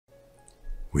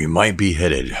We might be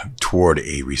headed toward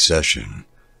a recession,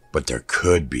 but there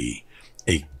could be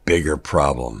a bigger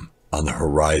problem on the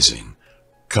horizon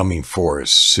coming for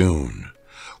us soon.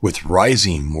 With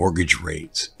rising mortgage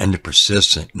rates and the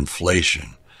persistent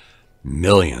inflation,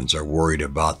 millions are worried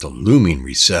about the looming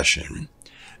recession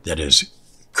that is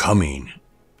coming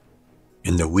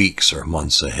in the weeks or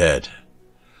months ahead.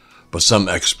 But some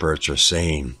experts are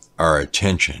saying our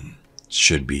attention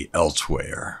should be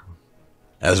elsewhere.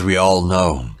 As we all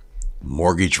know,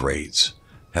 mortgage rates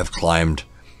have climbed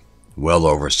well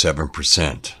over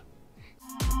 7%.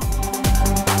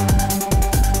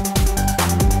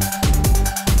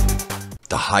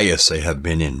 The highest they have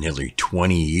been in nearly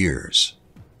 20 years.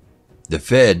 The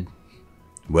Fed,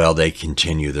 well, they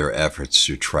continue their efforts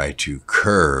to try to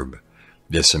curb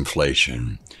this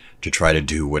inflation, to try to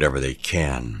do whatever they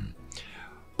can.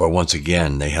 But once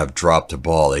again, they have dropped the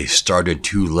ball. They started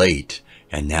too late,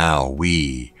 and now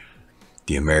we,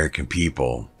 the American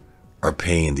people, are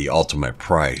paying the ultimate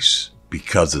price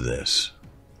because of this.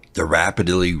 The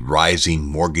rapidly rising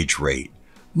mortgage rate,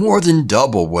 more than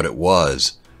double what it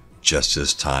was just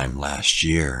this time last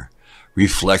year,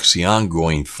 reflects the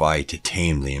ongoing fight to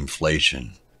tame the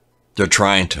inflation. They're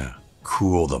trying to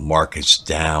cool the markets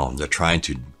down. They're trying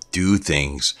to do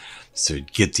things to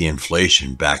get the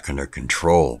inflation back under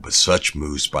control, but such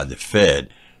moves by the Fed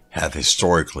have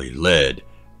historically led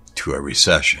to a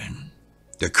recession.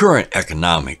 The current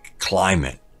economic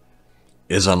climate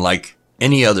is unlike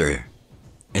any other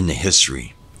in the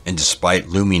history, and despite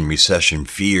looming recession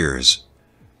fears,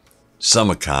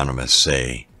 some economists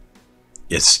say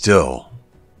it's still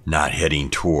not heading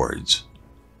towards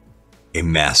a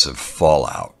massive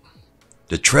fallout.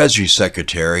 The Treasury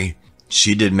Secretary,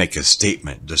 she did make a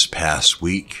statement this past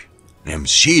week, and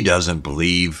she doesn't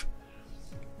believe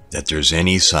that there's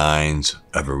any signs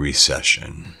of a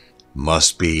recession.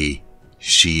 Must be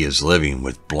she is living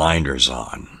with blinders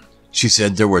on. She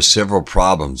said there were several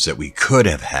problems that we could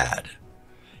have had,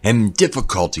 and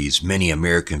difficulties many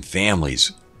American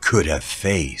families could have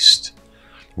faced.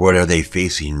 What are they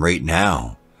facing right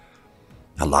now?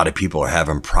 A lot of people are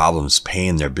having problems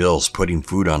paying their bills, putting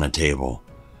food on the table,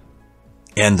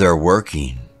 and they're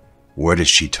working. What is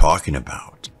she talking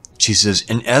about? She says,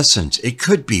 in essence, it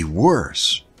could be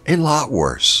worse, a lot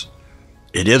worse.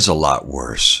 It is a lot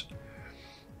worse.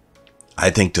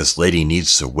 I think this lady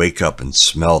needs to wake up and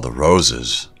smell the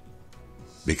roses,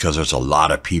 because there's a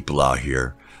lot of people out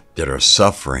here that are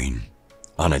suffering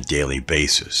on a daily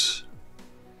basis.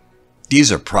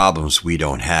 These are problems we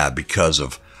don't have because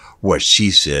of what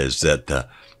she says that the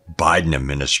Biden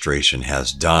administration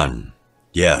has done.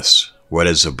 Yes, what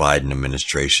has the Biden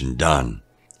administration done?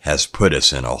 Has put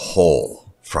us in a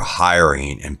hole for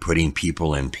hiring and putting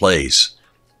people in place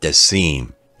that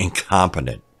seem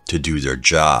incompetent to do their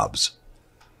jobs.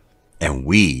 And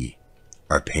we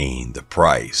are paying the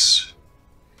price.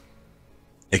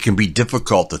 It can be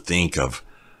difficult to think of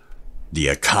the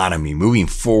economy moving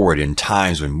forward in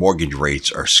times when mortgage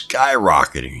rates are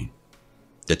skyrocketing.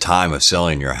 The time of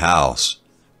selling your house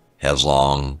has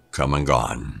long come and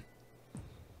gone.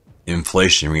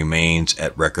 Inflation remains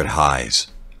at record highs,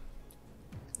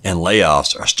 and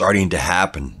layoffs are starting to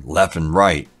happen left and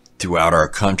right throughout our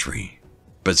country.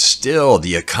 But still,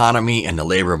 the economy and the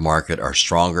labor market are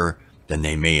stronger than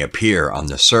they may appear on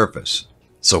the surface.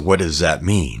 So what does that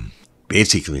mean?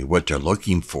 Basically, what they're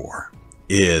looking for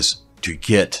is to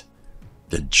get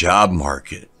the job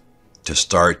market to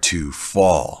start to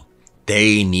fall.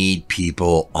 They need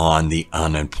people on the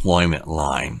unemployment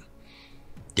line.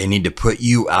 They need to put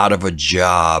you out of a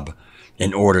job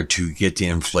in order to get the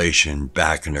inflation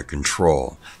back under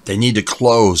control. They need to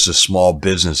close the small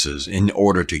businesses in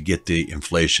order to get the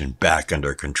inflation back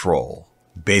under control.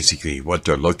 Basically, what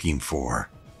they're looking for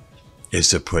is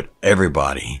to put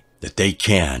everybody that they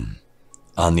can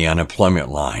on the unemployment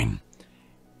line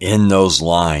in those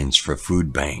lines for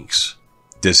food banks.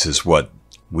 This is what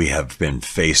we have been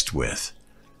faced with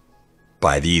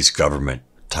by these government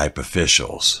type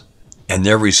officials. And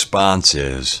their response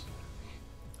is,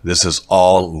 this is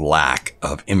all lack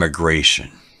of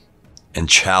immigration and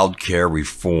child care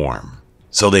reform.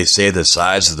 So they say the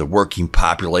size of the working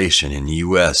population in the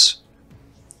U.S.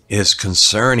 is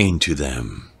concerning to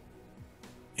them.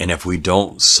 And if we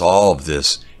don't solve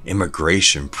this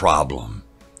immigration problem,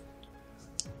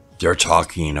 they're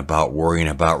talking about worrying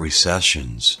about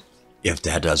recessions. If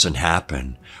that doesn't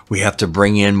happen, we have to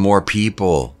bring in more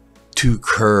people to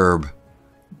curb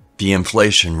the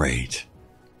inflation rate.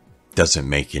 Doesn't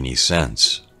make any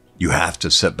sense. You have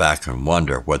to sit back and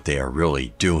wonder what they are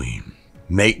really doing.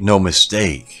 Make no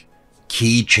mistake,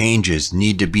 key changes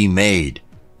need to be made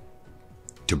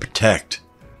to protect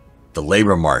the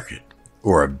labor market,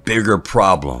 or a bigger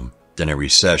problem than a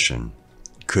recession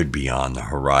could be on the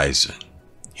horizon.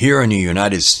 Here in the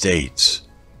United States,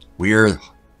 we are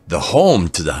the home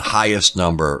to the highest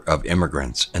number of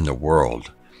immigrants in the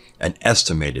world. An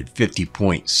estimated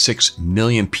 50.6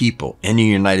 million people in the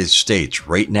United States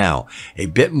right now, a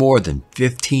bit more than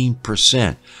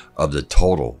 15% of the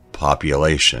total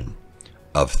population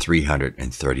of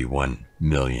 331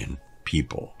 million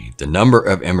people. The number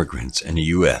of immigrants in the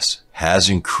U.S. has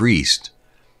increased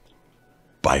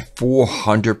by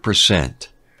 400%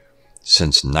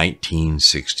 since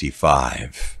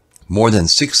 1965. More than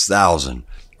 6,000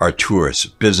 are tourists,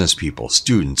 business people,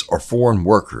 students, or foreign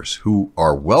workers who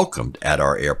are welcomed at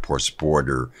our airport's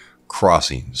border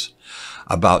crossings.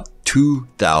 About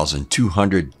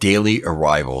 2,200 daily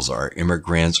arrivals are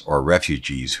immigrants or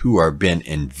refugees who have been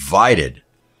invited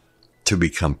to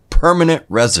become permanent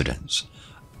residents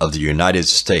of the United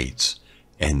States,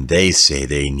 and they say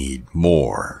they need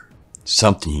more.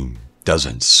 Something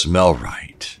doesn't smell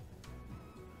right.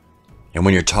 And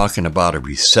when you're talking about a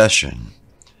recession,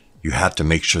 you have to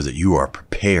make sure that you are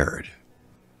prepared.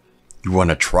 You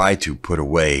want to try to put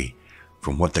away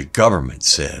from what the government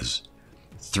says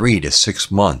 3 to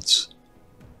 6 months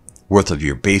worth of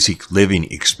your basic living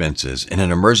expenses in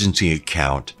an emergency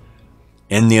account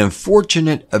in the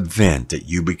unfortunate event that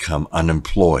you become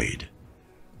unemployed.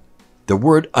 The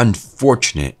word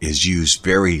unfortunate is used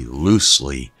very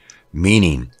loosely,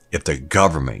 meaning if the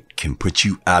government can put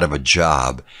you out of a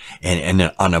job and in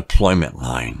an unemployment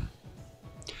line.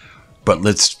 But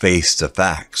let's face the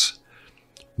facts.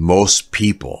 Most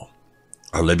people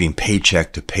are living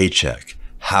paycheck to paycheck.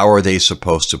 How are they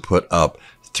supposed to put up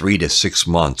 3 to 6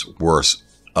 months worth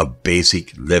of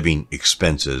basic living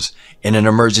expenses in an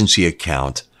emergency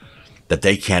account that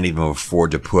they can't even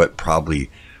afford to put probably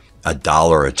 $1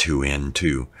 or $2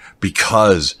 into,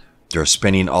 because they're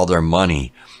spending all their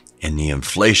money in the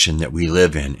inflation that we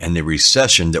live in and the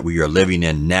recession that we are living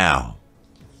in now?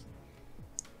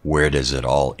 Where does it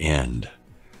all end?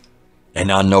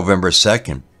 And on November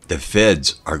 2nd, the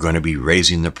feds are going to be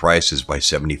raising the prices by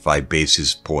 75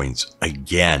 basis points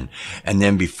again. And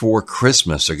then before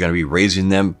Christmas, they're going to be raising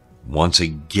them once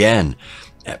again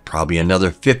at probably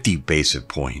another 50 basis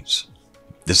points.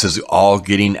 This is all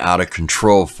getting out of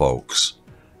control, folks.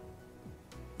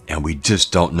 And we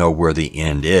just don't know where the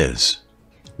end is.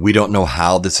 We don't know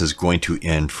how this is going to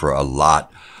end for a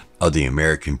lot of the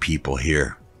American people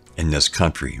here in this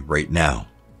country right now.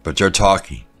 But they're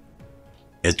talking.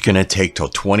 It's going to take till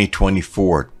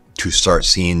 2024 to start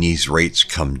seeing these rates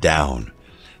come down.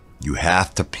 You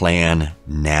have to plan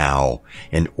now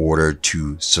in order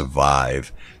to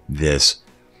survive this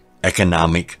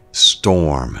economic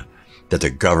storm that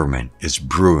the government is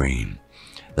brewing,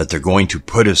 that they're going to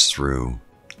put us through.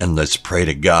 And let's pray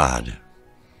to God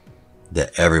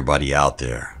that everybody out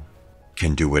there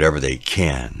can do whatever they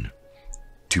can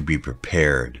to be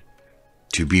prepared,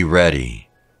 to be ready,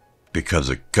 because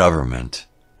the government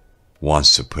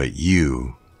wants to put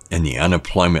you in the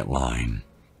unemployment line,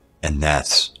 and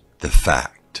that's the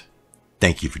fact.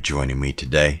 Thank you for joining me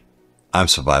today. I'm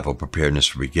Survival Preparedness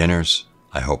for Beginners.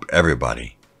 I hope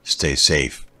everybody stays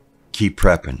safe. Keep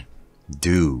prepping.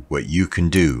 Do what you can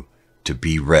do to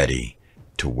be ready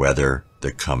to weather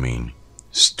the coming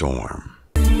storm.